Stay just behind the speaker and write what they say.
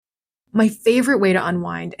My favorite way to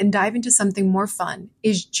unwind and dive into something more fun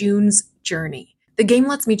is June's Journey. The game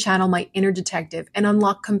lets me channel my inner detective and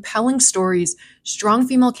unlock compelling stories, strong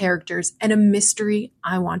female characters, and a mystery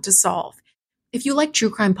I want to solve. If you like true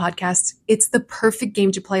crime podcasts, it's the perfect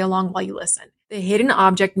game to play along while you listen. The Hidden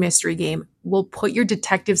Object Mystery Game will put your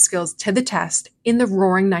detective skills to the test in the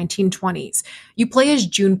roaring 1920s. You play as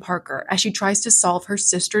June Parker as she tries to solve her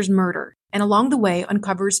sister's murder, and along the way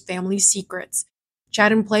uncovers family secrets.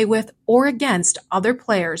 Chat and play with or against other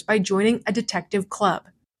players by joining a detective club.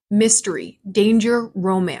 Mystery, danger,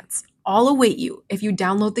 romance all await you if you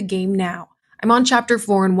download the game now. I'm on Chapter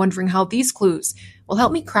 4 and wondering how these clues will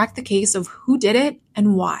help me crack the case of who did it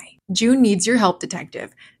and why. June needs your help,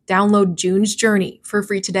 detective. Download June's Journey for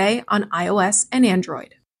free today on iOS and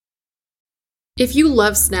Android. If you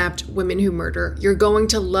love Snapped Women Who Murder, you're going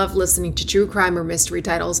to love listening to true crime or mystery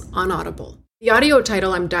titles on Audible. The audio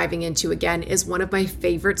title I'm diving into again is one of my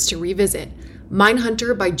favorites to revisit,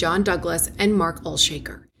 Mindhunter by John Douglas and Mark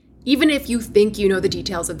Olshaker. Even if you think you know the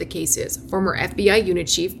details of the cases former FBI unit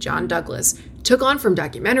chief John Douglas took on from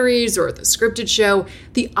documentaries or the scripted show,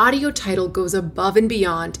 the audio title goes above and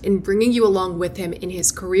beyond in bringing you along with him in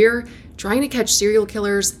his career, trying to catch serial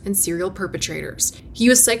killers and serial perpetrators. He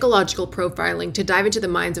used psychological profiling to dive into the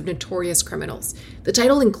minds of notorious criminals. The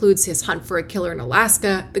title includes his hunt for a killer in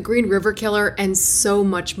Alaska, the Green River Killer, and so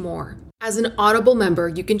much more. As an Audible member,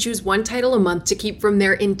 you can choose one title a month to keep from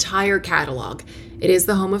their entire catalog. It is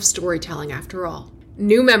the home of storytelling, after all.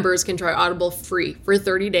 New members can try Audible free for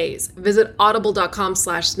 30 days. Visit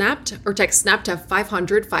audible.com/snapped or text SNAP to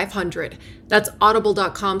 500-500. That's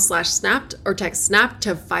audible.com/snapped or text SNAP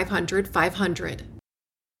to 500-500.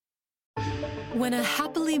 When a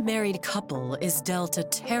happily married couple is dealt a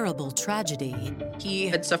terrible tragedy, he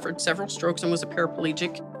had suffered several strokes and was a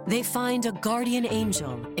paraplegic. They find a guardian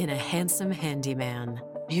angel in a handsome handyman.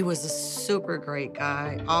 He was a super great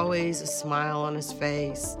guy, always a smile on his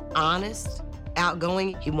face, honest,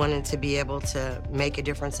 outgoing. He wanted to be able to make a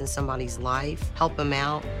difference in somebody's life, help them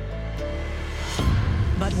out.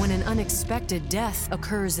 But when an unexpected death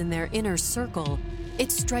occurs in their inner circle,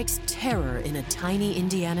 it strikes terror in a tiny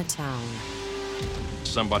Indiana town.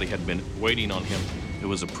 Somebody had been waiting on him. It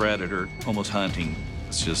was a predator, almost hunting.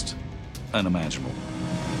 It's just unimaginable.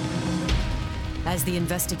 As the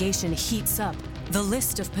investigation heats up, the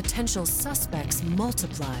list of potential suspects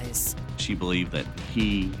multiplies. She believed that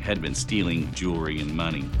he had been stealing jewelry and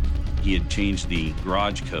money. He had changed the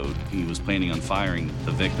garage code. He was planning on firing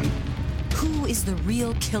the victim. Who is the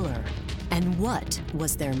real killer, and what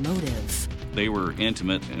was their motive? They were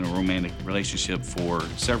intimate in a romantic relationship for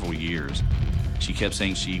several years. She kept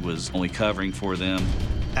saying she was only covering for them.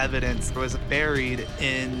 Evidence was buried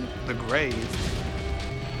in the grave.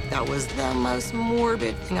 That was the most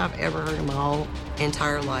morbid thing I've ever heard in my whole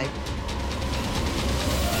entire life.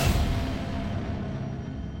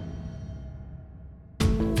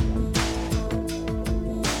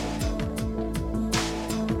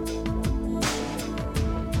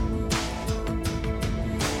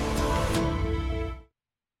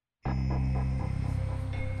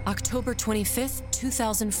 October 25th,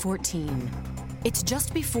 2014. It's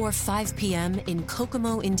just before 5 p.m. in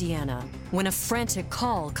Kokomo, Indiana, when a frantic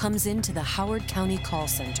call comes into the Howard County call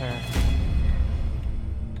center.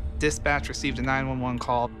 Dispatch received a 911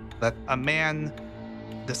 call that a man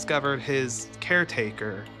discovered his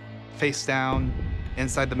caretaker face down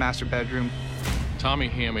inside the master bedroom. Tommy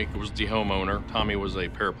Hammock was the homeowner. Tommy was a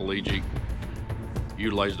paraplegic,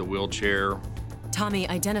 utilized a wheelchair. Tommy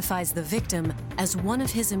identifies the victim as one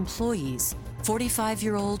of his employees,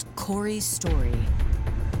 45-year-old Corey Story.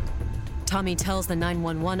 Tommy tells the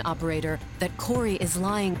 911 operator that Corey is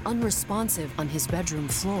lying unresponsive on his bedroom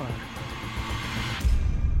floor.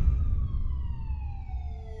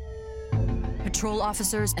 Patrol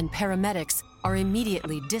officers and paramedics are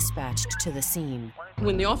immediately dispatched to the scene.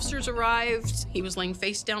 When the officers arrived, he was laying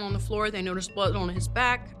face down on the floor. They noticed blood on his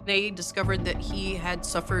back. They discovered that he had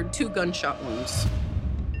suffered 2 gunshot wounds.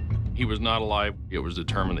 He was not alive. It was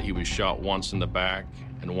determined that he was shot once in the back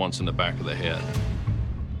and once in the back of the head.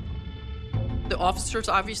 The officers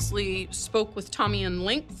obviously spoke with Tommy in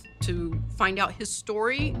length to find out his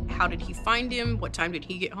story. How did he find him? What time did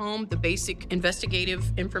he get home? The basic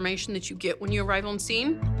investigative information that you get when you arrive on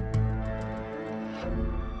scene.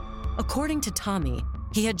 According to Tommy,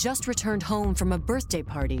 he had just returned home from a birthday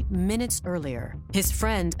party minutes earlier. His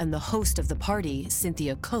friend and the host of the party,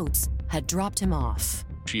 Cynthia Coates, had dropped him off.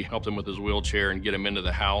 She helped him with his wheelchair and get him into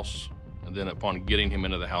the house. And then upon getting him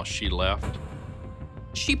into the house, she left.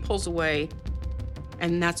 She pulls away,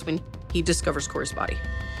 and that's when he discovers Corey's body.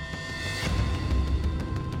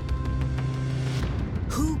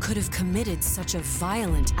 Who could have committed such a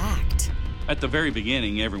violent act? At the very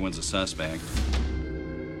beginning, everyone's a suspect.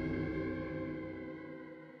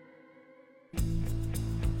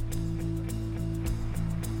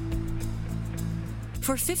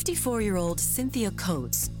 For 54-year-old Cynthia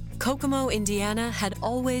Coates, Kokomo, Indiana had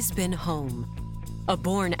always been home. A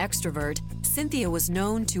born extrovert, Cynthia was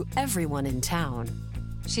known to everyone in town.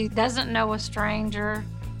 She doesn't know a stranger.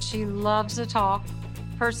 She loves to talk.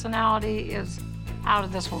 Personality is out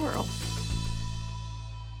of this world.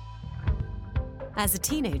 As a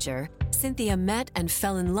teenager, Cynthia met and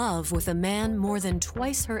fell in love with a man more than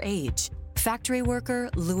twice her age, factory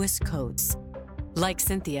worker Louis Coates. Like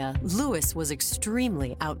Cynthia, Louis was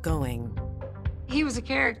extremely outgoing. He was a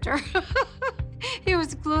character.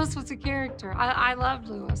 Louis was a character. I loved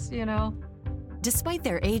Louis, you know. Despite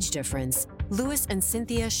their age difference, Louis and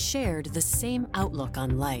Cynthia shared the same outlook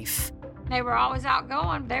on life. They were always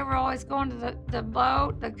outgoing. They were always going to the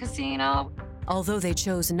boat, the casino. Although they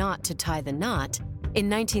chose not to tie the knot, in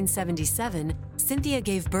 1977, Cynthia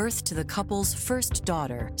gave birth to the couple's first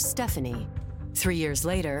daughter, Stephanie. 3 years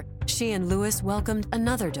later, she and Louis welcomed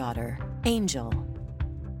another daughter, Angel.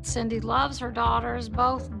 Cindy loves her daughters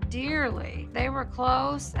both dearly. They were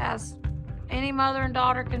close as any mother and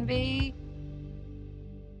daughter can be.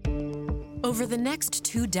 Over the next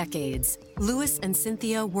 2 decades, Louis and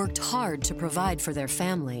Cynthia worked hard to provide for their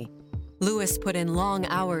family. Louis put in long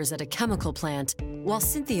hours at a chemical plant, while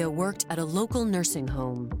Cynthia worked at a local nursing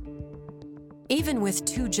home. Even with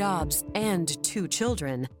 2 jobs and 2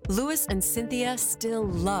 children, Louis and Cynthia still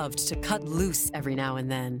loved to cut loose every now and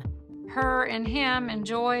then. Her and him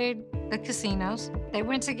enjoyed the casinos. They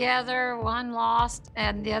went together, one lost,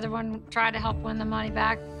 and the other one tried to help win the money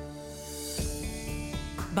back.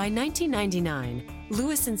 By 1999,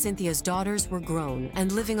 Louis and Cynthia's daughters were grown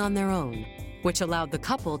and living on their own, which allowed the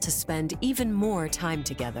couple to spend even more time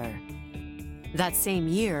together. That same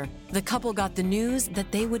year, the couple got the news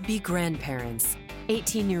that they would be grandparents.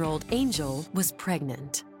 18-year-old Angel was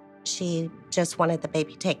pregnant. She just wanted the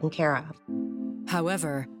baby taken care of.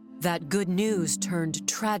 However, that good news turned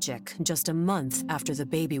tragic just a month after the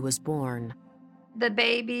baby was born. The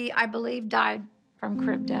baby, I believe, died from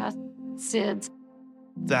crib death, SIDS.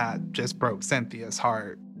 That just broke Cynthia's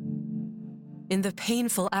heart. In the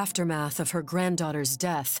painful aftermath of her granddaughter's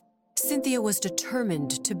death, Cynthia was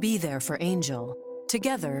determined to be there for Angel.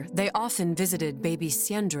 Together, they often visited baby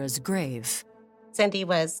Siendra's grave. Cindy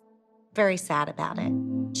was very sad about it.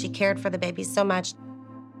 She cared for the baby so much.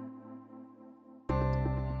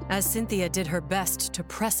 As Cynthia did her best to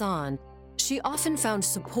press on, she often found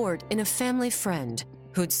support in a family friend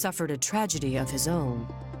who'd suffered a tragedy of his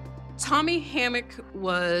own. Tommy Hammock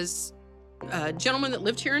was a gentleman that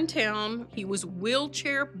lived here in town. He was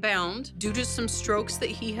wheelchair bound due to some strokes that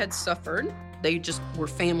he had suffered. They just were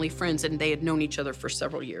family friends and they had known each other for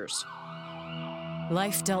several years.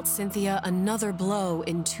 Life dealt Cynthia another blow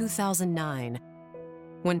in 2009,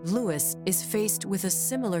 when Louis is faced with a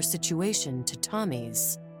similar situation to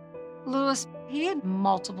Tommy's. Louis, he had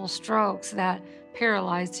multiple strokes that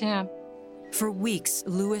paralyzed him. For weeks,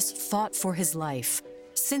 Louis fought for his life.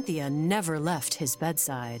 Cynthia never left his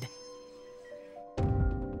bedside.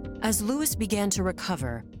 As Louis began to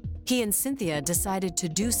recover, he and Cynthia decided to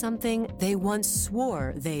do something they once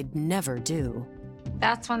swore they'd never do.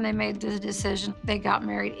 That's when they made the decision. They got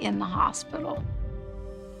married in the hospital.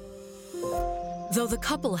 Though the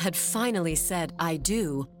couple had finally said, "I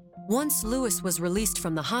do," once Louis was released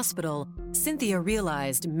from the hospital, Cynthia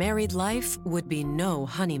realized married life would be no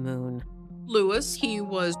honeymoon. Louis, he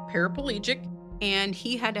was paraplegic and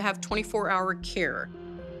he had to have 24-hour care.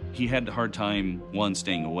 He had a hard time, 1,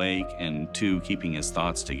 staying awake, and 2, keeping his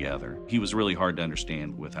thoughts together. He was really hard to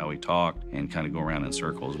understand with how he talked and kind of go around in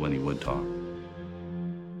circles when he would talk.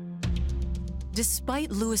 Despite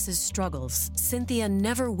Louis's struggles, Cynthia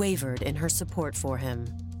never wavered in her support for him.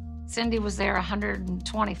 Cindy was there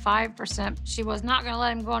 125%. She was not going to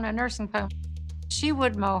let him go in a nursing home. She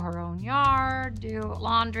would mow her own yard, do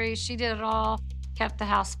laundry. She did it all, kept the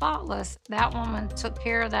house spotless. That woman took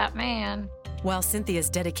care of that man. While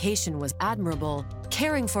Cynthia's dedication was admirable,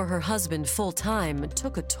 caring for her husband full-time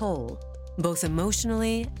took a toll, both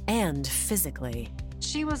emotionally and physically.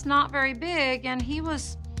 She was not very big, and he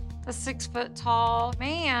was a 6-foot-tall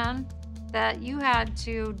man that you had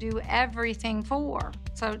to do everything for.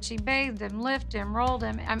 So she bathed him, lifted him, rolled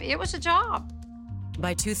him. I mean, it was a job.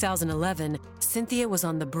 By 2011, Cynthia was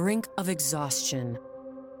on the brink of exhaustion.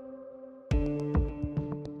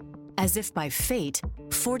 As if by fate,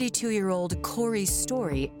 42-year-old Corey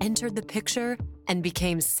Story entered the picture and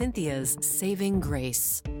became Cynthia's saving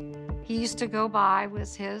grace. He used to go by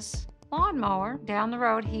with his lawnmower. Down the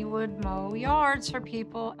road, he would mow yards for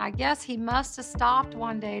people. I guess he must have stopped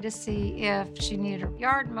one day to see if she needed her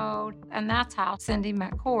yard mowed, and that's how Cindy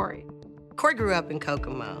met Corey. Corey grew up in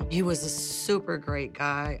Kokomo. He was a super great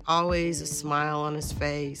guy, always a smile on his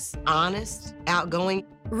face, honest, outgoing.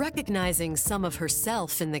 Recognizing some of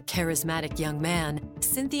herself in the charismatic young man,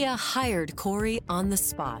 Cynthia hired Corey on the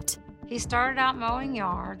spot. He started out mowing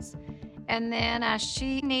yards, and then as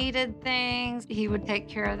she needed things, he would take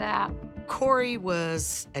care of that. Corey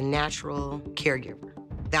was a natural caregiver.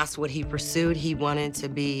 That's what he pursued. He wanted to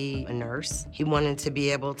be a nurse. He wanted to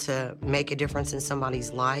be able to make a difference in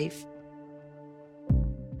somebody's life.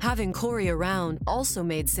 Having Corey around also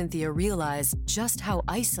made Cynthia realize just how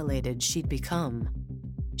isolated she'd become.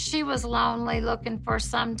 She was lonely, looking for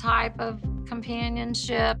some type of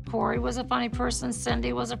companionship. Corey was a funny person.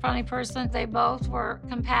 Cindy was a funny person. They both were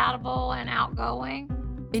compatible and outgoing.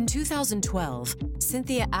 In 2012,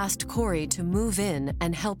 Cynthia asked Corey to move in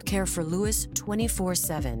and help care for Lewis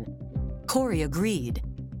 24/7. Corey agreed.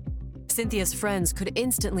 Cynthia's friends could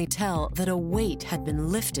instantly tell that a weight had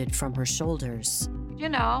been lifted from her shoulders. You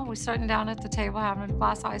know, we're sitting down at the table having a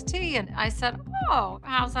glass of iced tea, and I said, "Oh,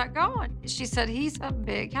 how's that going?" She said, "He's a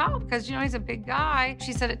big help because, you know, he's a big guy."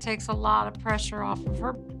 She said it takes a lot of pressure off of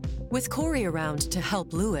her. With Corey around to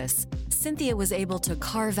help Lewis, Cynthia was able to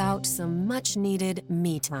carve out some much-needed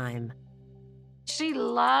me time. She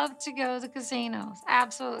loved to go to the casinos,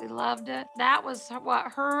 absolutely loved it. That was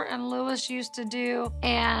what her and Lewis used to do.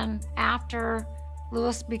 And after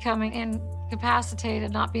Lewis becoming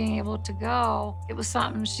incapacitated, not being able to go, it was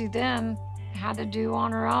something she then had to do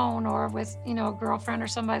on her own or with, you know, a girlfriend or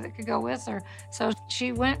somebody that could go with her. So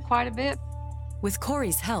she went quite a bit. With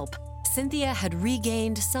Corey's help, Cynthia had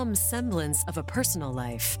regained some semblance of a personal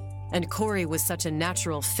life. And Corey was such a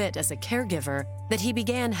natural fit as a caregiver that he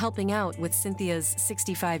began helping out with Cynthia's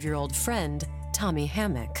 65-year-old friend, Tommy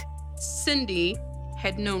Hammock. Cindy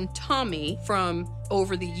had known Tommy from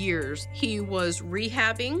over the years. He was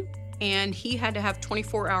rehabbing, and he had to have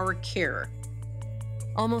 24-hour care.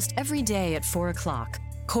 Almost every day at 4 o'clock,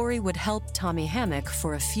 Corey would help Tommy Hammock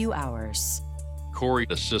for a few hours. Corey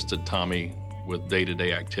assisted Tommy with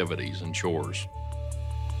day-to-day activities and chores.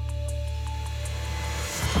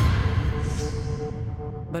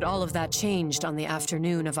 But all of that changed on the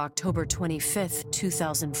afternoon of October 25th,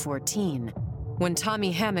 2014, when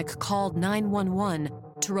Tommy Hammock called 911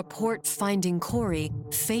 to report finding Corey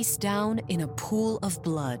face down in a pool of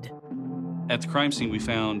blood. At the crime scene, we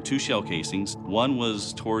found 2 shell casings. One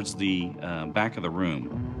was towards the back of the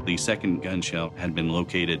room. The second gun shell had been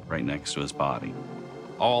located right next to his body.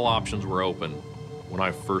 All options were open when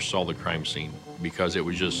I first saw the crime scene because it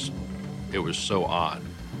was so odd.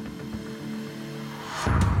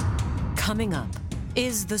 Coming up,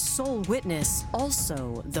 is the sole witness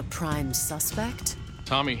also the prime suspect?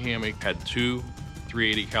 Tommy Hammock had 2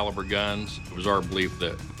 .380 caliber guns. It was our belief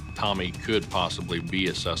that Tommy could possibly be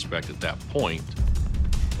a suspect at that point.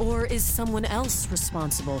 Or is someone else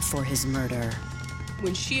responsible for his murder?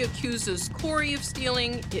 When she accuses Corey of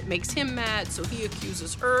stealing, it makes him mad, so he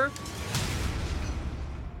accuses her.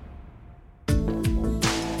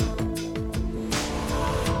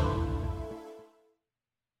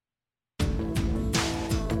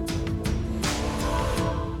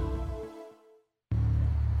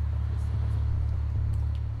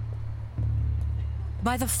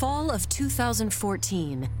 By the fall of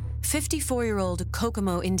 2014, 54-year-old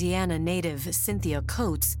Kokomo, Indiana native Cynthia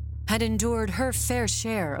Coates had endured her fair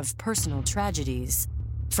share of personal tragedies,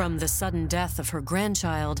 from the sudden death of her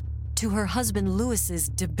grandchild to her husband Lewis's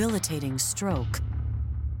debilitating stroke.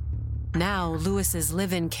 Now, Lewis's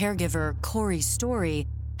live-in caregiver, Corey Story,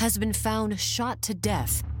 has been found shot to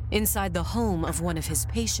death inside the home of one of his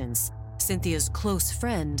patients, Cynthia's close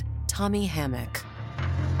friend, Tommy Hammock.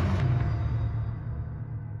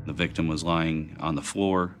 The victim was lying on the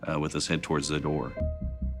floor with his head towards the door.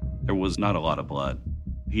 There was not a lot of blood.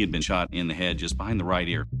 He had been shot in the head just behind the right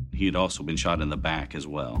ear. He had also been shot in the back as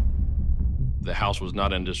well. The house was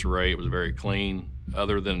not in disarray. It was very clean.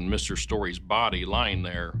 Other than Mr. Story's body lying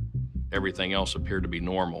there, everything else appeared to be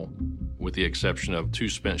normal, with the exception of 2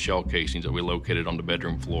 spent shell casings that we located on the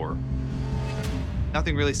bedroom floor.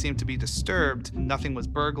 Nothing really seemed to be disturbed. Nothing was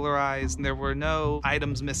burglarized. And there were no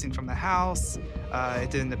items missing from the house. It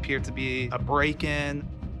didn't appear to be a break-in.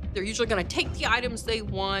 They're usually going to take the items they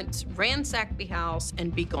want, ransack the house,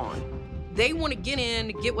 and be gone. They want to get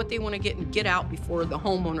in, get what they want to get, and get out before the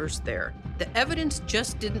homeowner's there. The evidence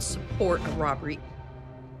just didn't support a robbery.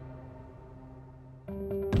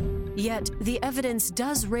 Yet, the evidence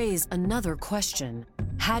does raise another question.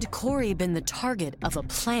 Had Corey been the target of a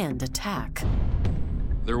planned attack?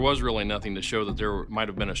 There was really nothing to show that there might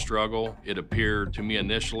have been a struggle. It appeared to me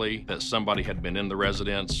initially that somebody had been in the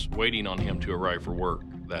residence waiting on him to arrive for work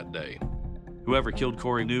that day. Whoever killed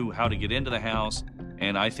Corey knew how to get into the house,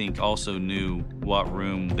 and I think also knew what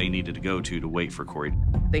room they needed to go to wait for Corey.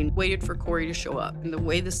 They waited for Corey to show up. And the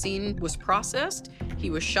way the scene was processed,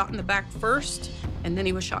 he was shot in the back first, and then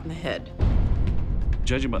he was shot in the head.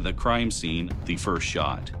 Judging by the crime scene, the first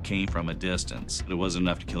shot came from a distance. It wasn't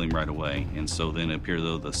enough to kill him right away, and so then it appeared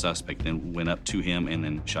though the suspect then went up to him and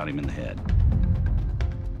then shot him in the head.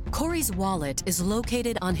 Corey's wallet is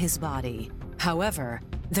located on his body. However,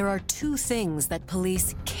 there are two things that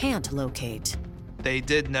police can't locate. They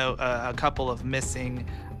did note a couple of missing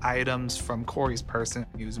items from Corey's person.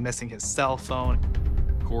 He was missing his cell phone.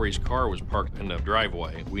 Corey's car was parked in the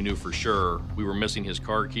driveway. We knew for sure we were missing his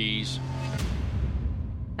car keys.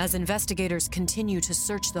 As investigators continue to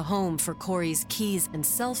search the home for Corey's keys and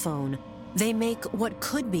cell phone, they make what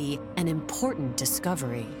could be an important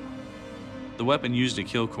discovery. The weapon used to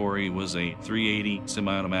kill Corey was a .380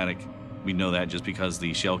 semi-automatic. We know that just because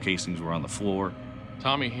the shell casings were on the floor.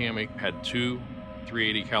 Tommy Hammock had two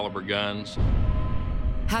 .380 caliber guns.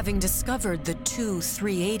 Having discovered the two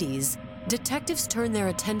 .380s, detectives turn their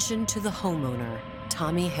attention to the homeowner,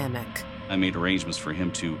 Tommy Hammock. I made arrangements for him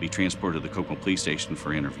to be transported to the Kokomo Police Station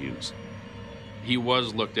for interviews. He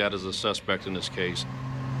was looked at as a suspect in this case.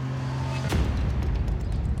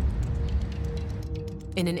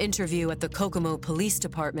 In an interview at the Kokomo Police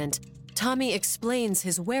Department, Tommy explains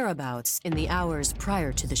his whereabouts in the hours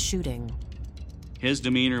prior to the shooting. His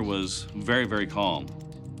demeanor was very, very calm.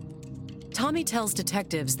 Tommy tells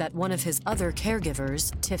detectives that one of his other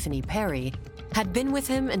caregivers, Tiffany Perry, had been with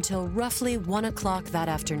him until roughly 1 o'clock that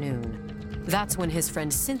afternoon. That's when his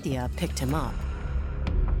friend Cynthia picked him up.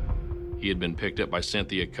 He had been picked up by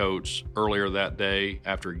Cynthia Coates earlier that day.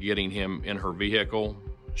 After getting him in her vehicle,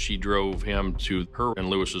 she drove him to her and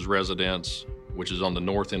Lewis's residence, which is on the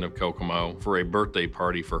north end of Kokomo, for a birthday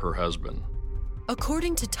party for her husband.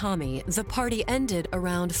 According to Tommy, the party ended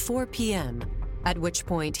around 4 p.m., at which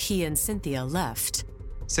point he and Cynthia left.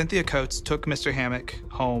 Cynthia Coates took Mr. Hammock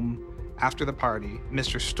home after the party.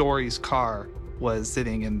 Mr. Story's car was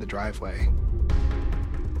sitting in the driveway.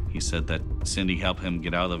 He said that Cindy helped him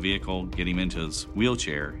get out of the vehicle, get him into his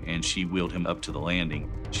wheelchair, and she wheeled him up to the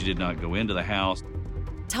landing. She did not go into the house.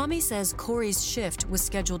 Tommy says Corey's shift was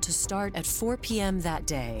scheduled to start at 4 p.m. that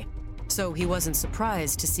day, so he wasn't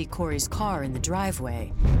surprised to see Corey's car in the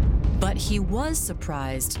driveway. But he was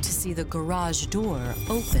surprised to see the garage door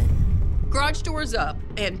open. Garage door's up,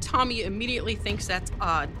 and Tommy immediately thinks that's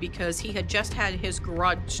odd because he had just had his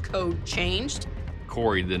garage code changed.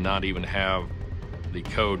 Corey did not even have the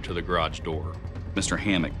code to the garage door. Mr.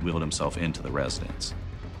 Hammock wheeled himself into the residence.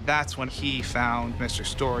 That's when he found Mr.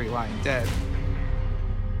 Story lying dead.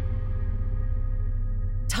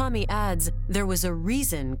 Tommy adds there was a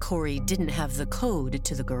reason Corey didn't have the code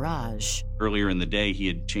to the garage. Earlier in the day, he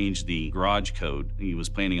had changed the garage code. He was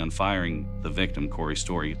planning on firing the victim, Corey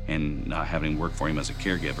Story, and not having him work for him as a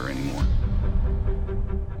caregiver anymore.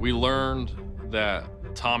 We learned that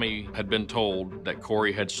Tommy had been told that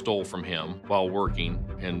Corey had stole from him while working,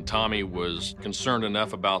 and Tommy was concerned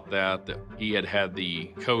enough about that he had had the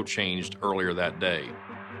code changed earlier that day.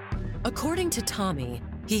 According to Tommy,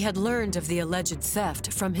 he had learned of the alleged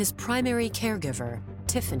theft from his primary caregiver,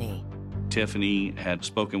 Tiffany. Tiffany had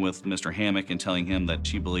spoken with Mr. Hammock and telling him that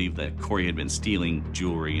she believed that Corey had been stealing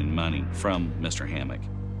jewelry and money from Mr. Hammock.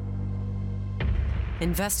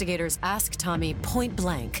 Investigators asked Tommy point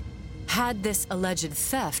blank, had this alleged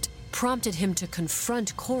theft prompted him to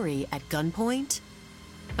confront Corey at gunpoint?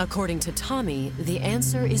 According to Tommy, the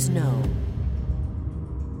answer is no.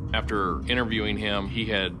 After interviewing him, he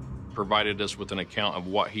had provided us with an account of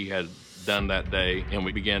what he had done that day, and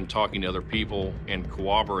we began talking to other people and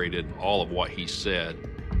corroborated all of what he said.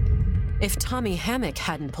 If Tommy Hammock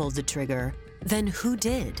hadn't pulled the trigger, then who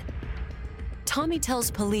did? Tommy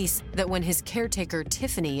tells police that when his caretaker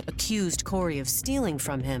Tiffany accused Corey of stealing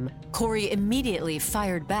from him, Corey immediately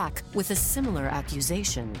fired back with a similar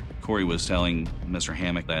accusation. Corey was telling Mr.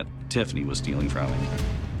 Hammock that Tiffany was stealing from him.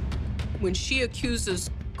 When she accuses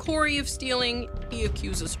Corey of stealing, he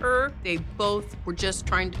accuses her. They both were just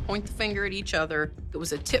trying to point the finger at each other. It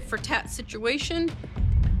was a tit-for-tat situation.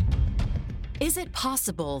 Is it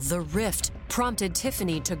possible the rift prompted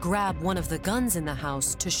Tiffany to grab one of the guns in the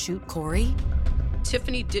house to shoot Corey?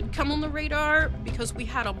 Tiffany did come on the radar because we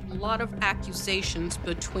had a lot of accusations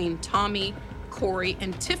between Tommy, Corey,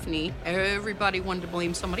 and Tiffany. Everybody wanted to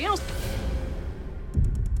blame somebody else.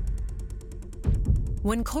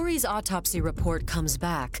 When Corey's autopsy report comes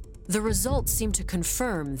back, The results seem to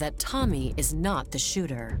confirm that Tommy is not the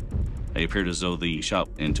shooter. It appeared as though the shot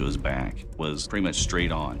into his back was pretty much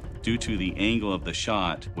straight on. Due to the angle of the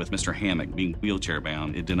shot, with Mr. Hammock being wheelchair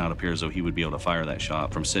bound, it did not appear as though he would be able to fire that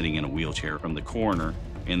shot from sitting in a wheelchair from the corner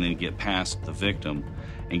and then get past the victim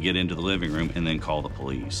and get into the living room and then call the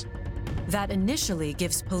police. That initially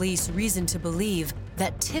gives police reason to believe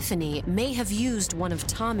that Tiffany may have used one of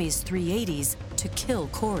Tommy's .380s to kill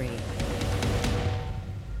Corey.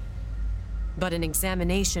 But an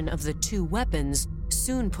examination of the two weapons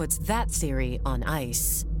soon puts that theory on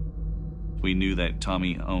ice. We knew that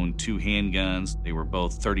Tommy owned two handguns. They were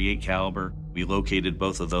both .38 caliber. We located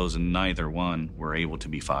both of those and neither one were able to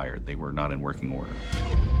be fired. They were not in working order.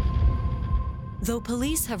 Though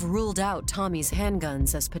police have ruled out Tommy's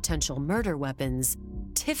handguns as potential murder weapons,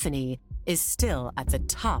 Tiffany is still at the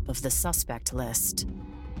top of the suspect list.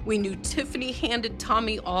 We knew Tiffany handed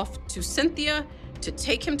Tommy off to Cynthia to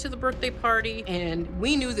take him to the birthday party, and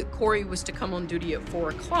we knew that Corey was to come on duty at 4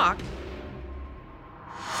 o'clock.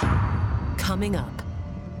 Coming up,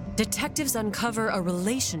 detectives uncover a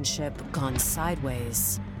relationship gone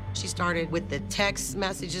sideways. She started with the text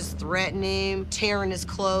messages threatening, tearing his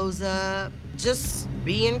clothes up, just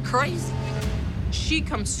being crazy. She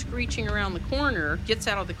comes screeching around the corner, gets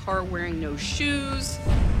out of the car wearing no shoes.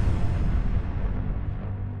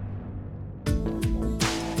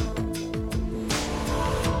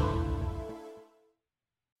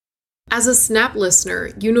 As a Snap listener,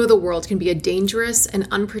 you know the world can be a dangerous and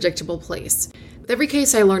unpredictable place. With every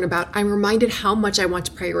case I learn about, I'm reminded how much I want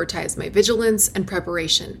to prioritize my vigilance and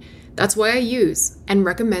preparation. That's why I use and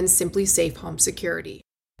recommend Simply Safe Home Security.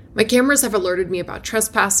 My cameras have alerted me about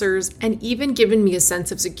trespassers and even given me a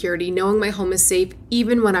sense of security knowing my home is safe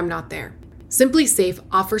even when I'm not there. Simply Safe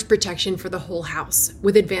offers protection for the whole house,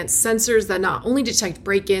 with advanced sensors that not only detect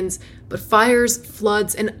break-ins, but fires,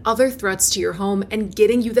 floods, and other threats to your home and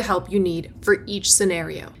getting you the help you need for each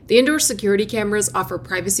scenario. The indoor security cameras offer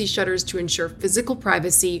privacy shutters to ensure physical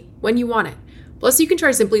privacy when you want it. Plus, you can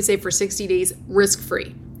try Simply Safe for 60 days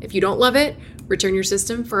risk-free. If you don't love it, return your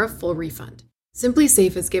system for a full refund. Simply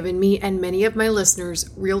Safe has given me and many of my listeners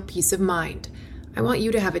real peace of mind. I want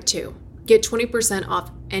you to have it too. Get 20%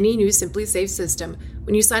 off any new Simply Safe system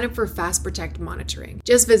when you sign up for Fast Protect monitoring.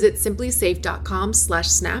 Just visit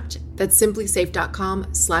simplysafe.com/snapped. That's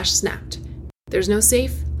simplysafe.com/snapped. There's no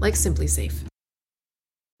safe like Simply Safe.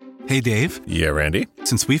 Hey, Dave. Yeah, Randy?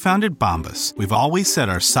 Since we founded Bombas, we've always said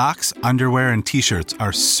our socks, underwear, and T-shirts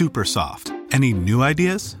are super soft. Any new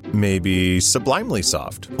ideas? Maybe sublimely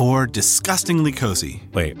soft. Or disgustingly cozy.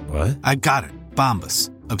 Wait, what? I got it.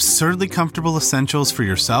 Bombas. Absurdly comfortable essentials for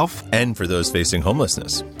yourself and for those facing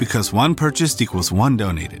homelessness. Because one purchased equals one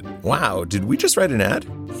donated. Wow, did we just write an ad?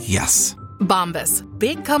 Yes. Bombas.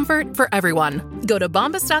 Big comfort for everyone. Go to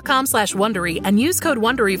bombas.com/Wondery and use code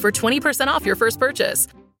Wondery for 20% off your first purchase.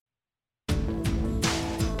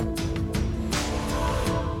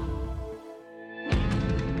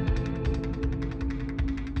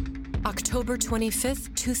 October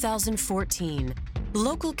 25th, 2014.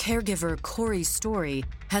 Local caregiver Corey Story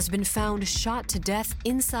has been found shot to death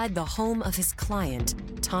inside the home of his client,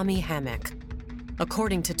 Tommy Hammock.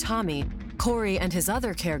 According to Tommy, Corey and his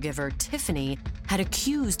other caregiver, Tiffany, had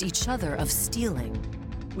accused each other of stealing.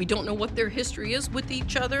 We don't know what their history is with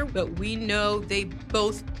each other, but we know they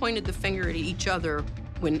both pointed the finger at each other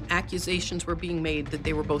when accusations were being made that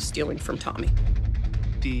they were both stealing from Tommy.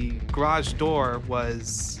 The garage door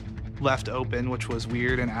was left open, which was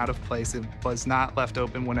weird and out of place. It was not left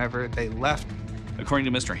open whenever they left.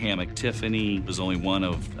 According to Mr. Hammock, Tiffany was only one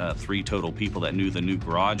of 3 total people that knew the new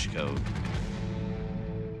garage code.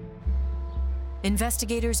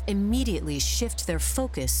 Investigators immediately shift their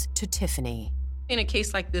focus to Tiffany. In a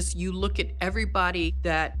case like this, you look at everybody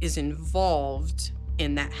that is involved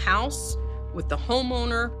in that house with the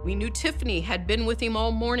homeowner. We knew Tiffany had been with him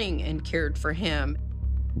all morning and cared for him.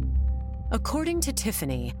 According to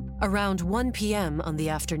Tiffany, around 1 p.m. on the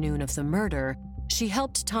afternoon of the murder, she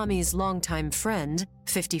helped Tommy's longtime friend,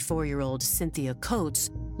 54-year-old Cynthia Coates,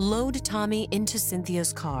 load Tommy into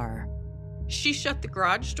Cynthia's car. She shut the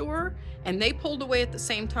garage door, and they pulled away at the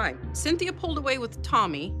same time. Cynthia pulled away with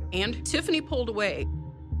Tommy, and Tiffany pulled away.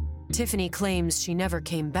 Tiffany claims she never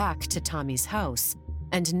came back to Tommy's house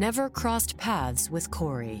and never crossed paths with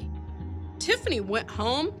Corey. Tiffany went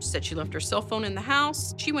home, said she left her cell phone in the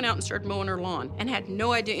house. She went out and started mowing her lawn and had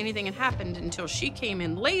no idea anything had happened until she came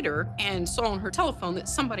in later and saw on her telephone that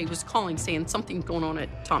somebody was calling saying something's going on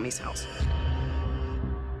at Tommy's house.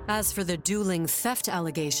 As for the dueling theft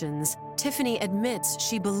allegations, Tiffany admits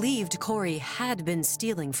she believed Corey had been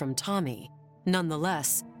stealing from Tommy.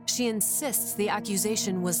 Nonetheless, she insists the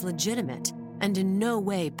accusation was legitimate and in no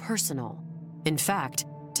way personal. In fact,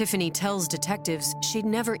 Tiffany tells detectives she'd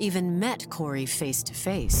never even met Corey face to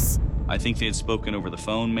face. I think they had spoken over the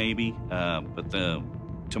phone maybe, but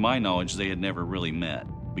to my knowledge, they had never really met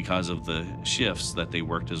because of the shifts that they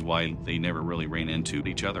worked is why they never really ran into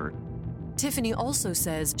each other. Tiffany also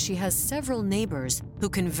says she has several neighbors who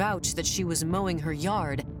can vouch that she was mowing her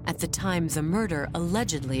yard at the time the murder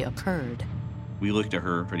allegedly occurred. We looked at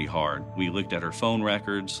her pretty hard. We looked at her phone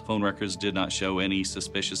records. Phone records did not show any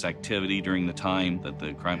suspicious activity during the time that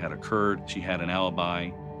the crime had occurred. She had an alibi.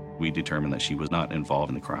 We determined that she was not involved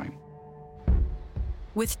in the crime.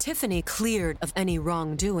 With Tiffany cleared of any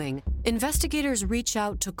wrongdoing, investigators reach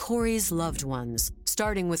out to Corey's loved ones,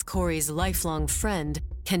 starting with Corey's lifelong friend,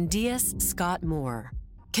 Candice Scott Moore.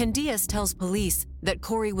 Candice tells police that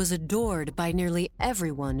Corey was adored by nearly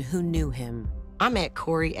everyone who knew him. I met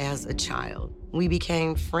Corey as a child. We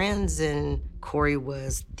became friends, and Corey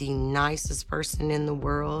was the nicest person in the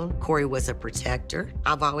world. Corey was a protector.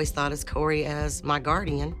 I've always thought of Corey as my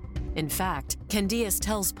guardian. In fact, Candice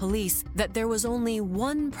tells police that there was only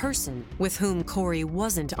one person with whom Corey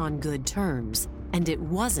wasn't on good terms, and it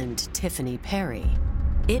wasn't Tiffany Perry.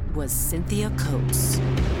 It was Cynthia Coates.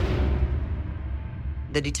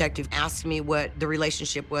 The detective asked me what the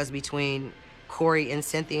relationship was between Corey and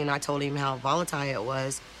Cynthia, and I told him how volatile it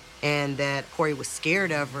was and that Corey was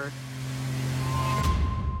scared of her.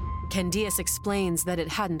 Candice explains that it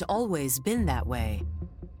hadn't always been that way.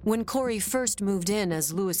 When Corey first moved in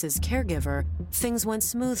as Lewis's caregiver, things went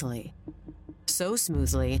smoothly. So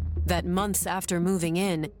smoothly that months after moving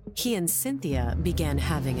in, he and Cynthia began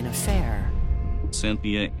having an affair.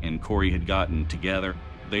 Cynthia and Corey had gotten together.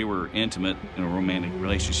 They were intimate in a romantic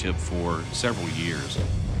relationship for several years.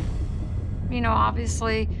 You know,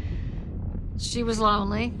 obviously, she was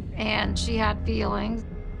lonely and she had feelings.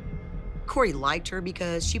 Corey liked her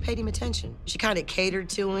because she paid him attention. She kind of catered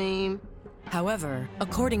to him. However,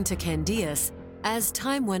 according to Candice, as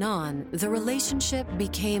time went on, the relationship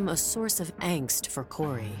became a source of angst for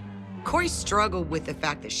Corey. Corey struggled with the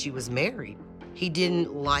fact that she was married. He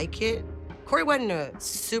didn't like it. Corey wasn't a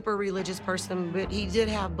super religious person, but he did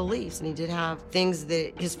have beliefs, and he did have things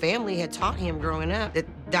that his family had taught him growing up,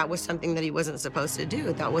 that was something that he wasn't supposed to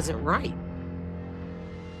do, that wasn't right.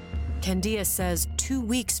 Candice says 2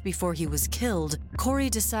 weeks before he was killed, Corey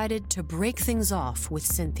decided to break things off with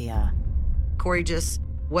Cynthia. Corey just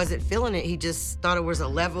wasn't feeling it. He just thought it was a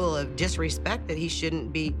level of disrespect that he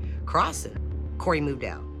shouldn't be crossing. Corey moved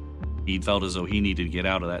out. He felt as though he needed to get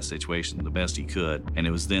out of that situation the best he could, and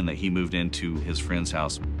it was then that he moved into his friend's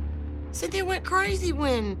house. Cynthia went crazy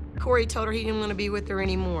when Corey told her he didn't want to be with her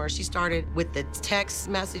anymore. She started with the text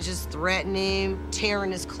messages threatening him,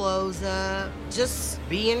 tearing his clothes up, just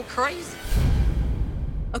being crazy.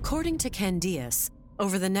 According to Candice,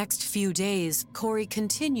 over the next few days, Corey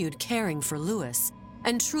continued caring for Lewis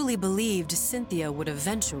and truly believed Cynthia would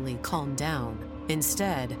eventually calm down.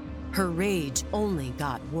 Instead, her rage only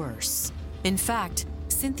got worse. In fact,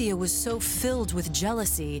 Cynthia was so filled with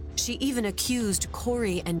jealousy, she even accused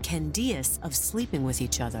Corey and Candice of sleeping with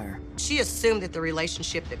each other. She assumed that the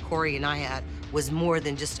relationship that Corey and I had was more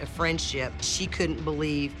than just a friendship. She couldn't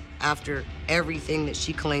believe, after everything that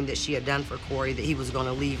she claimed that she had done for Corey, that he was going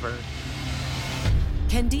to leave her.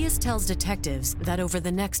 Candice tells detectives that over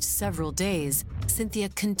the next several days, Cynthia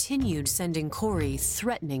continued sending Corey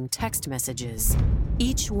threatening text messages,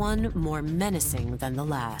 each one more menacing than the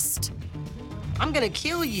last. I'm gonna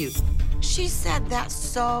kill you. She said that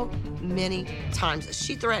so many times.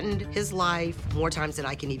 She threatened his life more times than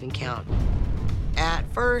I can even count. At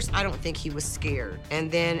first, I don't think he was scared.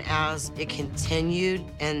 And then as it continued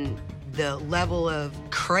and the level of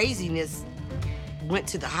craziness went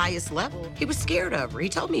to the highest level, he was scared of her. He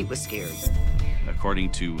told me he was scared.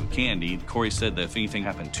 According to Candy, Corey said that if anything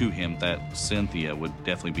happened to him, that Cynthia would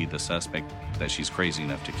definitely be the suspect, that she's crazy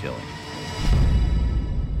enough to kill him.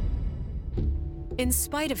 In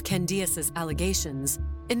spite of Candice's allegations,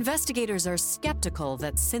 investigators are skeptical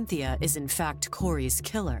that Cynthia is in fact Corey's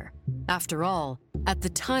killer. After all, at the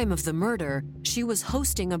time of the murder, she was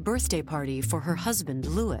hosting a birthday party for her husband,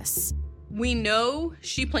 Lewis. We know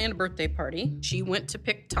she planned a birthday party. She went to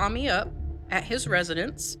pick Tommy up at his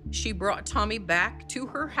residence. She brought Tommy back to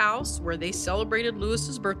her house where they celebrated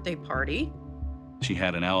Lewis's birthday party. She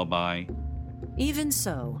had an alibi. Even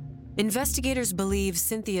so, investigators believe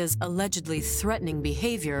Cynthia's allegedly threatening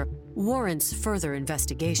behavior warrants further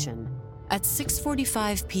investigation. At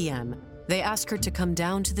 6:45 p.m., they ask her to come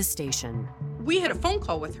down to the station. We had a phone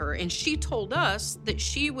call with her, and she told us that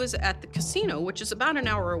she was at the casino, which is about an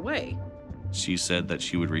hour away. She said that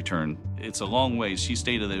she would return. It's a long way. She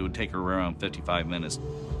stated that it would take her around 55 minutes.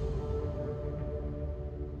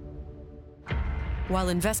 While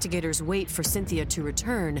investigators wait for Cynthia to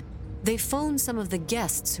return, they phone some of the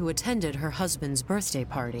guests who attended her husband's birthday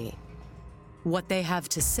party. What they have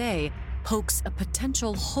to say pokes a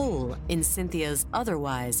potential hole in Cynthia's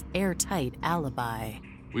otherwise airtight alibi.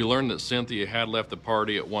 We learned that Cynthia had left the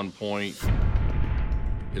party at one point.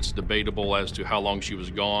 It's debatable as to how long she was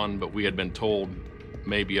gone, but we had been told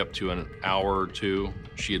maybe up to an hour or two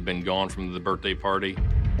she had been gone from the birthday party.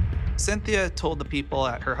 Cynthia told the people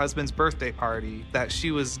at her husband's birthday party that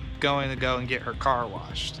she was going to go and get her car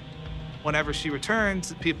washed. Whenever she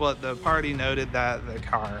returned, people at the party noted that the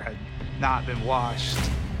car had not been washed.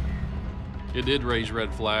 It did raise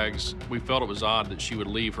red flags. We felt it was odd that she would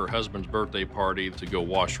leave her husband's birthday party to go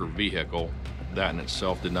wash her vehicle. That in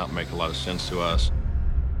itself did not make a lot of sense to us.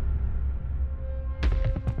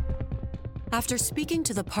 After speaking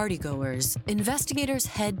to the partygoers, investigators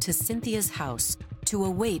head to Cynthia's house to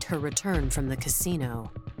await her return from the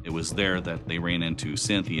casino. It was there that they ran into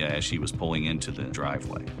Cynthia as she was pulling into the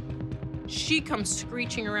driveway. She comes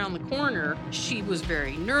screeching around the corner. She was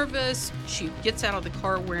very nervous. She gets out of the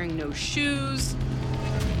car wearing no shoes.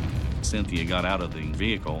 Cynthia got out of the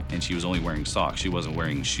vehicle and she was only wearing socks. She wasn't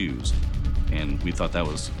wearing shoes. And we thought that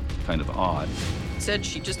was kind of odd. Said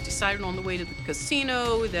she just decided on the way to the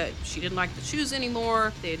casino that she didn't like the shoes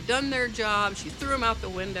anymore. They had done their job. She threw them out the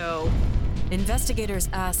window. Investigators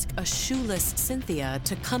ask a shoeless Cynthia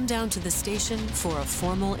to come down to the station for a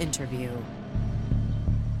formal interview.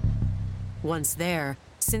 Once there,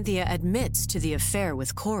 Cynthia admits to the affair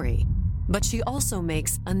with Corey, but she also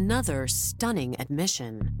makes another stunning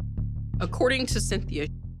admission. According to Cynthia,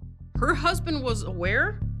 her husband was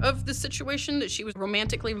aware of the situation that she was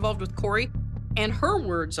romantically involved with Corey, and her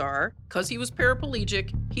words are, because he was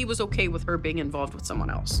paraplegic, he was okay with her being involved with someone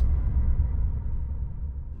else.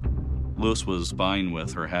 Lewis was fine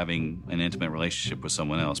with her having an intimate relationship with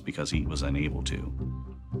someone else because he was unable to.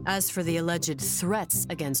 As for the alleged threats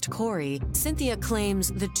against Corey, Cynthia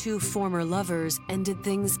claims the two former lovers ended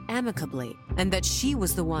things amicably and that she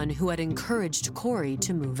was the one who had encouraged Corey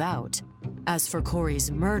to move out. As for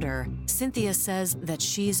Corey's murder, Cynthia says that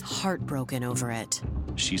she's heartbroken over it.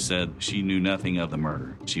 She said she knew nothing of the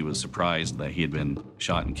murder. She was surprised that he had been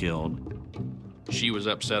shot and killed. She was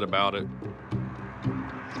upset about it.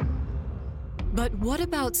 But what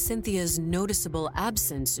about Cynthia's noticeable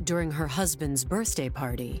absence during her husband's birthday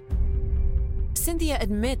party? Cynthia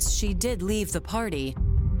admits she did leave the party,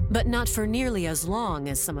 but not for nearly as long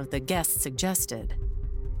as some of the guests suggested.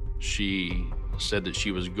 She said that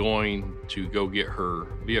she was going to go get her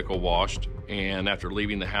vehicle washed, and after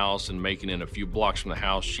leaving the house and making it a few blocks from the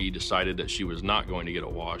house, she decided that she was not going to get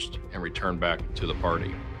it washed and returned back to the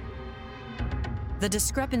party. The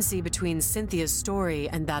discrepancy between Cynthia's story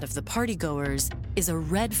and that of the partygoers is a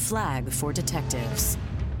red flag for detectives,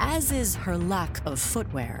 as is her lack of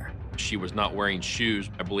footwear. She was not wearing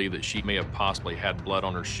shoes. I believe that she may have possibly had blood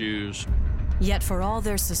on her shoes. Yet for all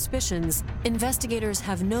their suspicions, investigators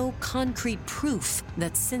have no concrete proof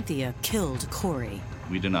that Cynthia killed Corey.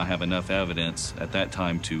 We did not have enough evidence at that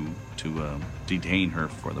time to detain her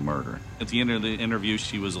for the murder. At the end of the interview,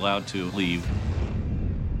 she was allowed to leave.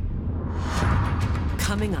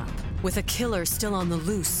 Coming up, with a killer still on the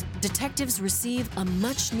loose, detectives receive a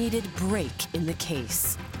much-needed break in the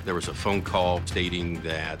case. There was a phone call stating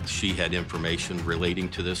that she had information relating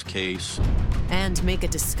to this case. And make a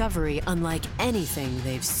discovery unlike anything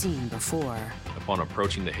they've seen before. Upon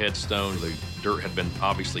approaching the headstone, the dirt had been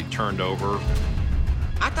obviously turned over.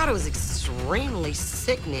 I thought it was extremely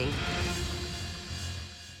sickening.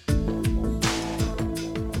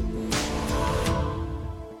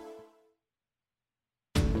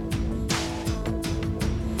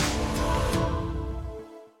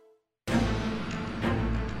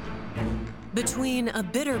 Between a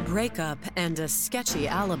bitter breakup and a sketchy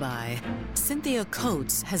alibi, Cynthia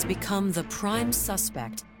Coates has become the prime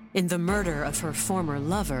suspect in the murder of her former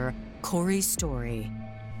lover, Corey Story.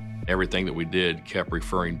 Everything that we did kept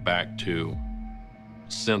referring back to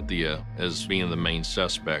Cynthia as being the main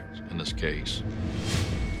suspect in this case.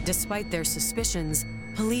 Despite their suspicions,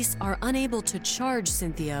 police are unable to charge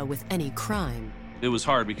Cynthia with any crime. It was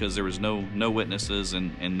hard because there was no witnesses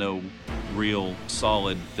and no real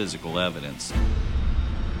solid physical evidence.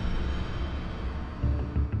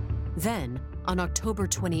 Then, on October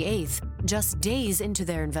 28th, just days into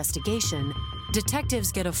their investigation,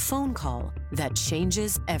 detectives get a phone call that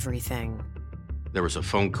changes everything. There was a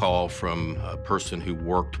phone call from a person who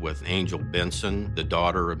worked with Angel Benson, the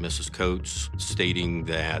daughter of Mrs. Coates, stating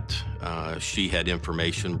that she had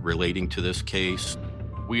information relating to this case.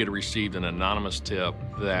 We had received an anonymous tip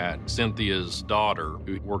that Cynthia's daughter,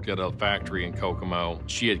 who worked at a factory in Kokomo,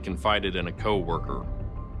 she had confided in a coworker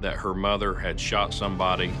that her mother had shot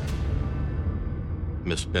somebody.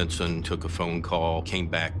 Miss Benson took a phone call, came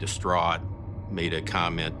back distraught, made a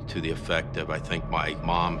comment to the effect of, "I think my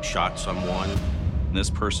mom shot someone." This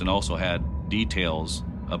person also had details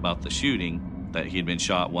about the shooting, that he had been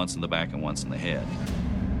shot once in the back and once in the head.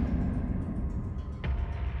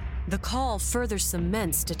 The call further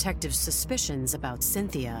cements detectives' suspicions about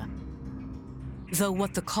Cynthia. Though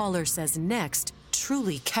what the caller says next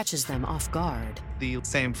truly catches them off guard. The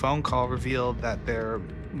same phone call revealed that there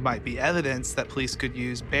might be evidence that police could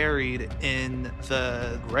use buried in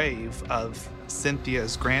the grave of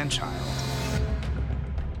Cynthia's grandchild.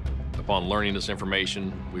 Upon learning this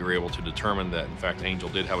information, we were able to determine that, in fact, Angel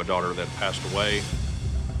did have a daughter that passed away.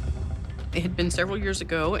 It had been several years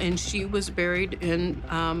ago, and she was buried in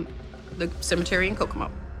the cemetery in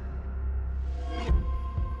Kokomo.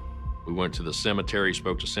 We went to the cemetery,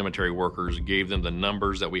 spoke to cemetery workers, gave them the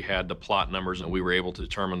numbers that we had, the plot numbers, and we were able to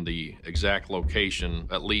determine the exact location,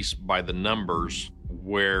 at least by the numbers,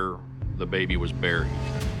 where the baby was buried.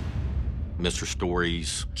 Mr.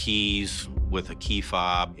 Story's keys with a key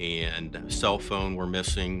fob and cell phone were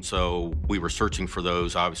missing, so we were searching for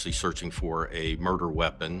those, obviously searching for a murder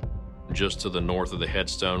weapon. Just to the north of the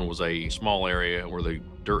headstone was a small area where the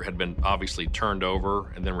dirt had been obviously turned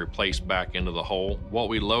over and then replaced back into the hole. What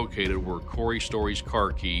we located were Corey Story's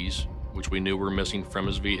car keys, which we knew were missing from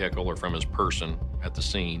his vehicle or from his person at the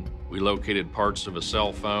scene. We located parts of a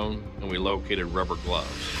cell phone, and we located rubber gloves.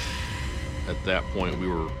 At that point, we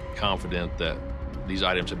were confident that these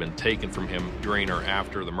items had been taken from him during or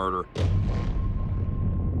after the murder.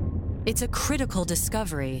 It's a critical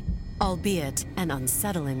discovery, albeit an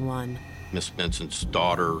unsettling one. Miss Benson's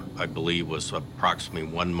daughter, I believe, was approximately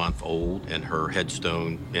 1 month old, and her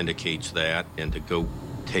headstone indicates that. And to go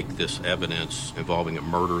take this evidence involving a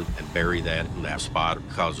murder and bury that in that spot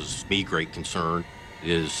causes me great concern. It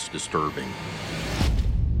is disturbing.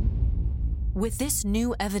 With this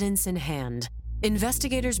new evidence in hand,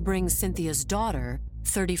 investigators bring Cynthia's daughter,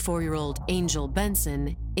 34-year-old Angel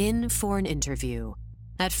Benson, in for an interview.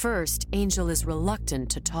 At first, Angel is reluctant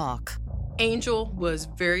to talk. Angel was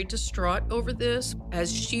very distraught over this.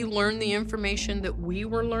 As she learned the information that we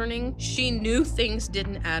were learning, she knew things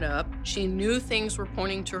didn't add up. She knew things were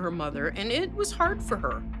pointing to her mother, and it was hard for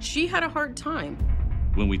her. She had a hard time.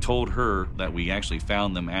 When we told her that we actually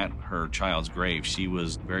found them at her child's grave, she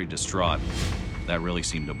was very distraught. That really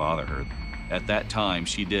seemed to bother her. At that time,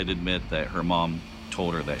 she did admit that her mom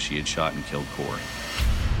told her that she had shot and killed Corey.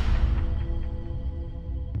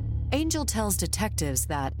 Angel tells detectives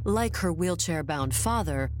that, like her wheelchair-bound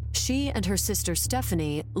father, she and her sister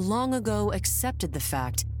Stephanie long ago accepted the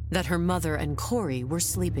fact that her mother and Corey were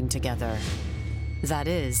sleeping together. That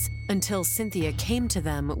is, until Cynthia came to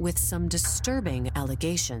them with some disturbing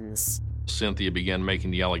allegations. Cynthia began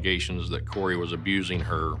making the allegations that Corey was abusing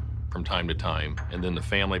her from time to time, and then the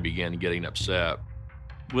family began getting upset.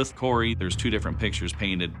 With Corey, there's two different pictures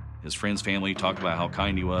painted. His friend's family talk about how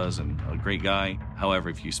kind he was and a great guy. However,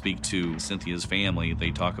 if you speak to Cynthia's family,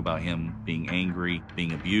 they talk about him being angry,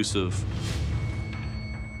 being abusive.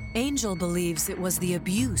 Angel believes it was the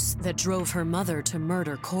abuse that drove her mother to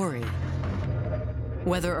murder Corey.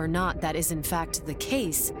 Whether or not that is in fact the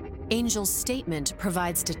case, Angel's statement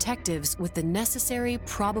provides detectives with the necessary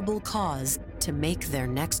probable cause to make their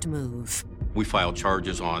next move. We filed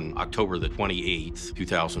charges on October the 28th,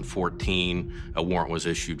 2014. A warrant was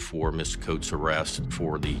issued for Miss Coates' arrest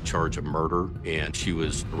for the charge of murder, and she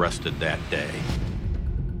was arrested that day.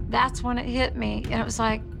 That's when it hit me, and it was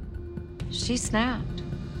like, she snapped.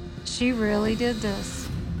 She really did this.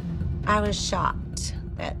 I was shocked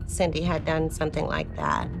that Cindy had done something like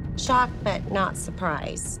that. Shocked, but not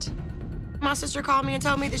surprised. My sister called me and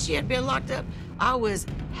told me that she had been locked up. I was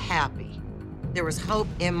happy. There was hope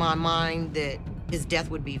in my mind that his death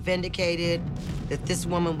would be vindicated, that this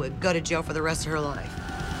woman would go to jail for the rest of her life.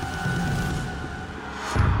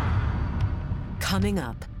 Coming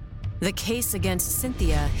up, the case against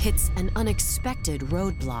Cynthia hits an unexpected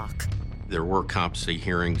roadblock. There were competency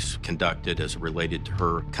hearings conducted as related to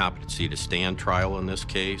her competency to stand trial in this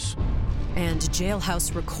case. And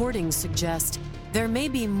jailhouse recordings suggest there may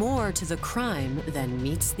be more to the crime than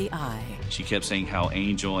meets the eye. She kept saying how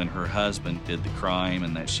Angel and her husband did the crime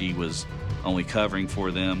and that she was only covering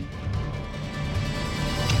for them.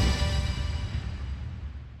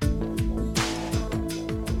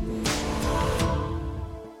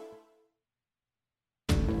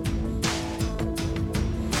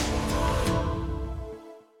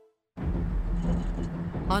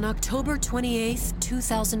 On October 28,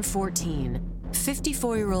 2014,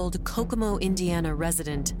 54-year-old Kokomo, Indiana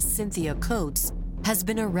resident Cynthia Coates has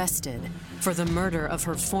been arrested for the murder of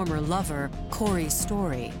her former lover, Corey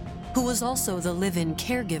Story, who was also the live-in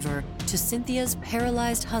caregiver to Cynthia's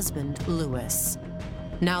paralyzed husband, Lewis.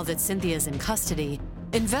 Now that Cynthia's in custody,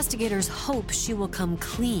 investigators hope she will come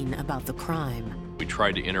clean about the crime. We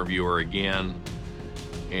tried to interview her again,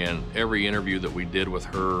 and every interview that we did with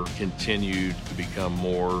her continued to become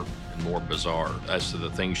more and more bizarre as to the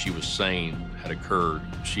things she was saying had occurred.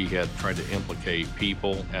 She had tried to implicate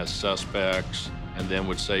people as suspects, and then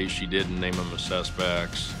would say she didn't name them as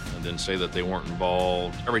suspects, and then say that they weren't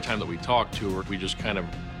involved. Every time that we talked to her, we just kind of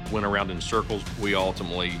went around in circles. We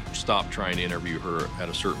ultimately stopped trying to interview her at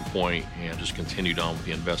a certain point and just continued on with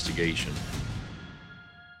the investigation.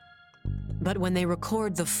 But when they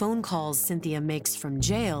record the phone calls Cynthia makes from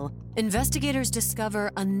jail, investigators discover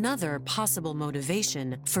another possible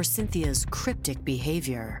motivation for Cynthia's cryptic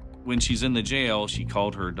behavior. When she's in the jail, she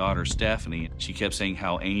called her daughter Stephanie. She kept saying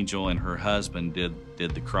how Angel and her husband did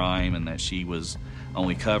the crime and that she was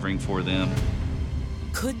only covering for them.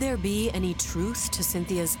 Could there be any truth to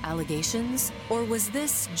Cynthia's allegations, or was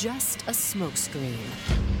this just a smokescreen?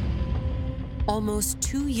 Almost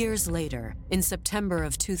 2 years later, in September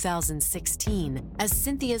of 2016, as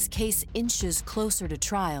Cynthia's case inches closer to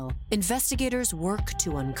trial, investigators work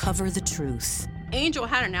to uncover the truth. Angel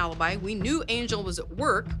had an alibi. We knew Angel was at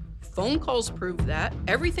work. Phone calls proved that.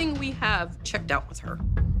 Everything we have checked out with her.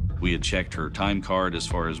 We had checked her time card as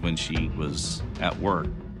far as when she was at work.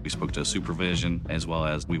 We spoke to supervision, as well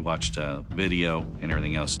as we watched video and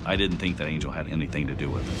everything else. I didn't think that Angel had anything to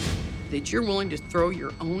do with it. That you're willing to throw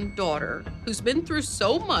your own daughter, who's been through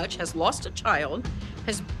so much, has lost a child,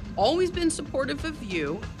 has always been supportive of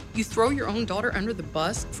you, you throw your own daughter under the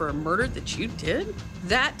bus for a murder that you did?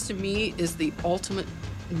 That, to me, is the ultimate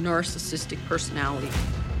narcissistic personality.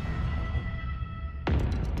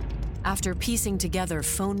 After piecing together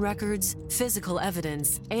phone records, physical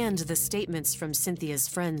evidence, and the statements from Cynthia's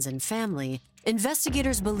friends and family,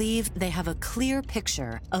 investigators believe they have a clear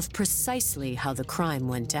picture of precisely how the crime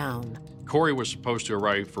went down. Corey was supposed to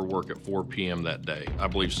arrive for work at 4 p.m. that day. I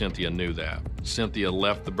believe Cynthia knew that. Cynthia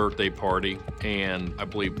left the birthday party and I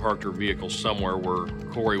believe parked her vehicle somewhere where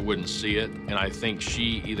Corey wouldn't see it. And I think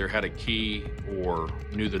she either had a key or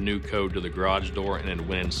knew the new code to the garage door and then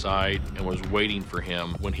went inside and was waiting for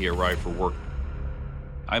him when he arrived for work.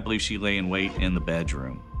 I believe she lay in wait in the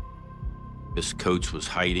bedroom. Miss Coates was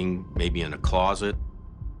hiding maybe in a closet,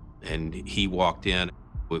 and he walked in.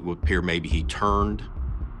 It would appear maybe he turned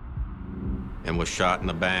and was shot in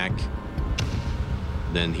the back.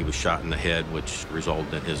 Then he was shot in the head, which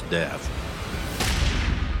resulted in his death.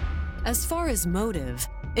 As far as motive,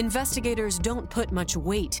 investigators don't put much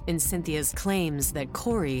weight in Cynthia's claims that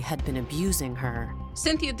Corey had been abusing her.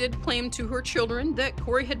 Cynthia did claim to her children that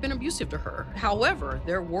Corey had been abusive to her. However,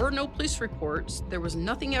 there were no police reports. There was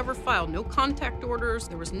nothing ever filed, no contact orders.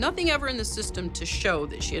 There was nothing ever in the system to show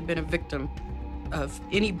that she had been a victim of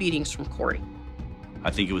any beatings from Corey. I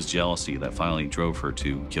think it was jealousy that finally drove her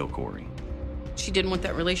to kill Corey. She didn't want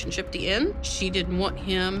that relationship to end. She didn't want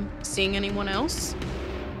him seeing anyone else.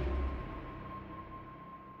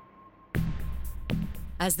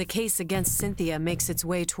 As the case against Cynthia makes its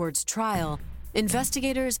way towards trial,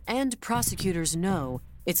 investigators and prosecutors know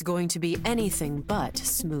it's going to be anything but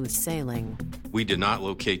smooth sailing. We did not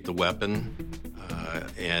locate the weapon,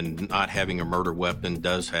 and not having a murder weapon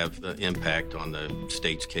does have the impact on the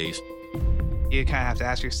state's case. You kind of have to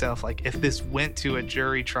ask yourself, like, if this went to a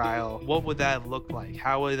jury trial, what would that look like?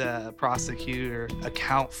 How would a prosecutor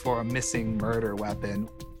account for a missing murder weapon?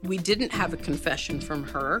 We didn't have a confession from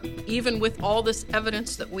her, even with all this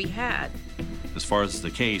evidence that we had. As far as the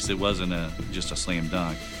case, it wasn't just a slam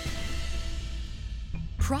dunk.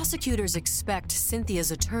 Prosecutors expect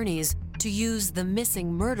Cynthia's attorneys to use the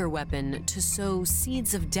missing murder weapon to sow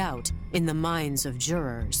seeds of doubt in the minds of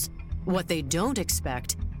jurors. What they don't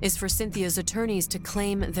expect is for Cynthia's attorneys to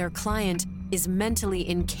claim their client is mentally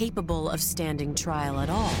incapable of standing trial at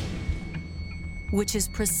all, which is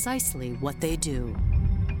precisely what they do.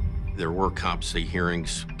 There were competency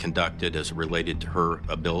hearings conducted as related to her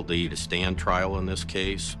ability to stand trial in this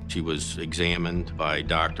case. She was examined by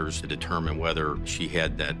doctors to determine whether she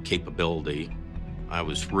had that capability. I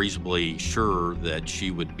was reasonably sure that she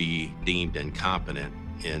would be deemed incompetent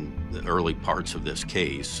in the early parts of this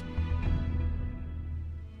case.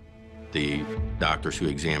 The doctors who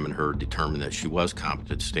examined her determined that she was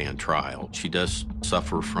competent to stand trial. She does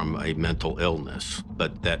suffer from a mental illness,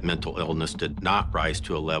 but that mental illness did not rise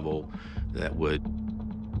to a level that would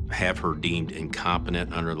have her deemed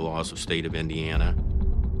incompetent under the laws of the state of Indiana.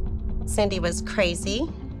 Cindy was crazy,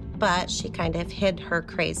 but she kind of hid her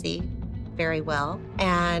crazy very well,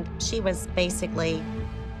 and she was basically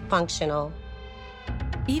functional.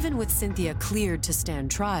 Even with Cynthia cleared to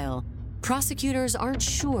stand trial, prosecutors aren't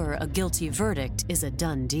sure a guilty verdict is a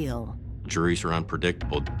done deal. Juries are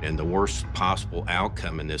unpredictable, and the worst possible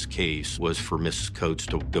outcome in this case was for Mrs. Coates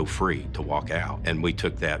to go free, to walk out. And we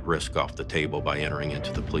took that risk off the table by entering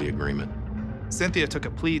into the plea agreement. Cynthia took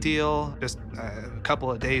a plea deal just a couple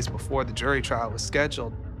of days before the jury trial was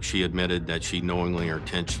scheduled. She admitted that she knowingly or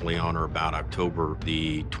intentionally on or about October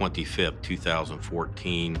the 25th,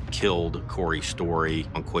 2014, killed Corey Story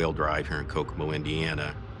on Quail Drive here in Kokomo,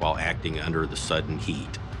 Indiana, while acting under the sudden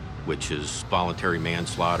heat, which is voluntary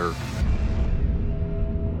manslaughter.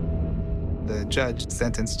 The judge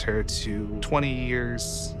sentenced her to 20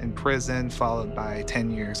 years in prison, followed by 10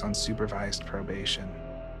 years on supervised probation.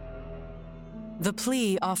 The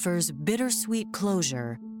plea offers bittersweet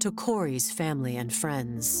closure to Corey's family and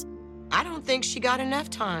friends. I don't think she got enough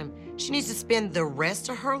time. She needs to spend the rest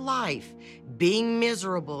of her life being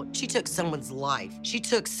miserable. She took someone's life. She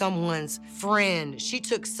took someone's friend. She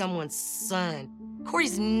took someone's son.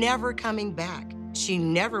 Corey's never coming back. She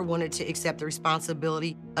never wanted to accept the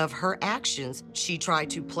responsibility of her actions. She tried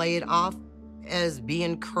to play it off as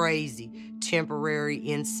being crazy, temporary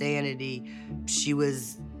insanity. She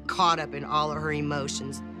was caught up in all of her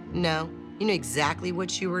emotions. No, you knew exactly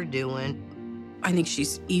what you were doing. I think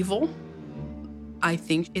she's evil. I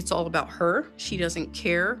think it's all about her. She doesn't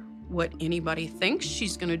care what anybody thinks.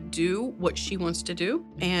 She's gonna do what she wants to do,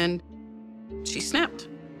 and she snapped.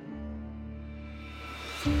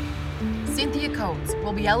 Cynthia Coates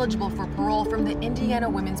will be eligible for parole from the Indiana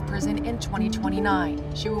Women's Prison in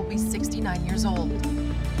 2029. She will be 69 years old.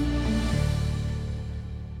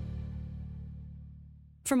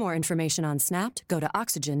 For more information on Snapped, go to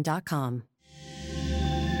oxygen.com.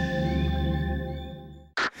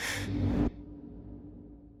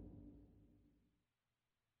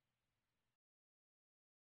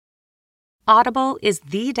 Audible is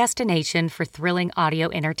the destination for thrilling audio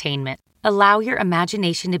entertainment. Allow your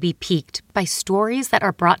imagination to be piqued by stories that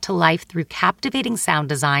are brought to life through captivating sound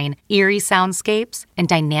design, eerie soundscapes, and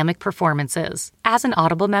dynamic performances. As an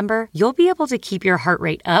Audible member, you'll be able to keep your heart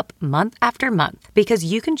rate up month after month because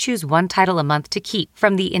you can choose one title a month to keep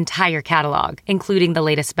from the entire catalog, including the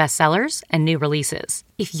latest bestsellers and new releases.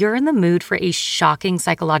 If you're in the mood for a shocking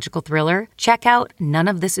psychological thriller, check out None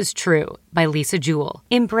of This Is True by Lisa Jewell.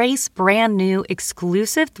 Embrace brand new,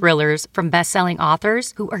 exclusive thrillers from best-selling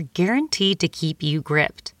authors who are guaranteed to keep you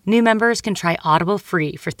gripped. New members can try Audible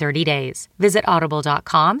free for 30 days. Visit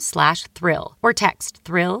audible.com/thrill or text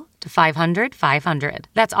thrill to 500-500.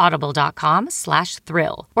 That's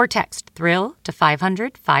audible.com/thrill or text thrill to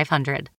 500-500.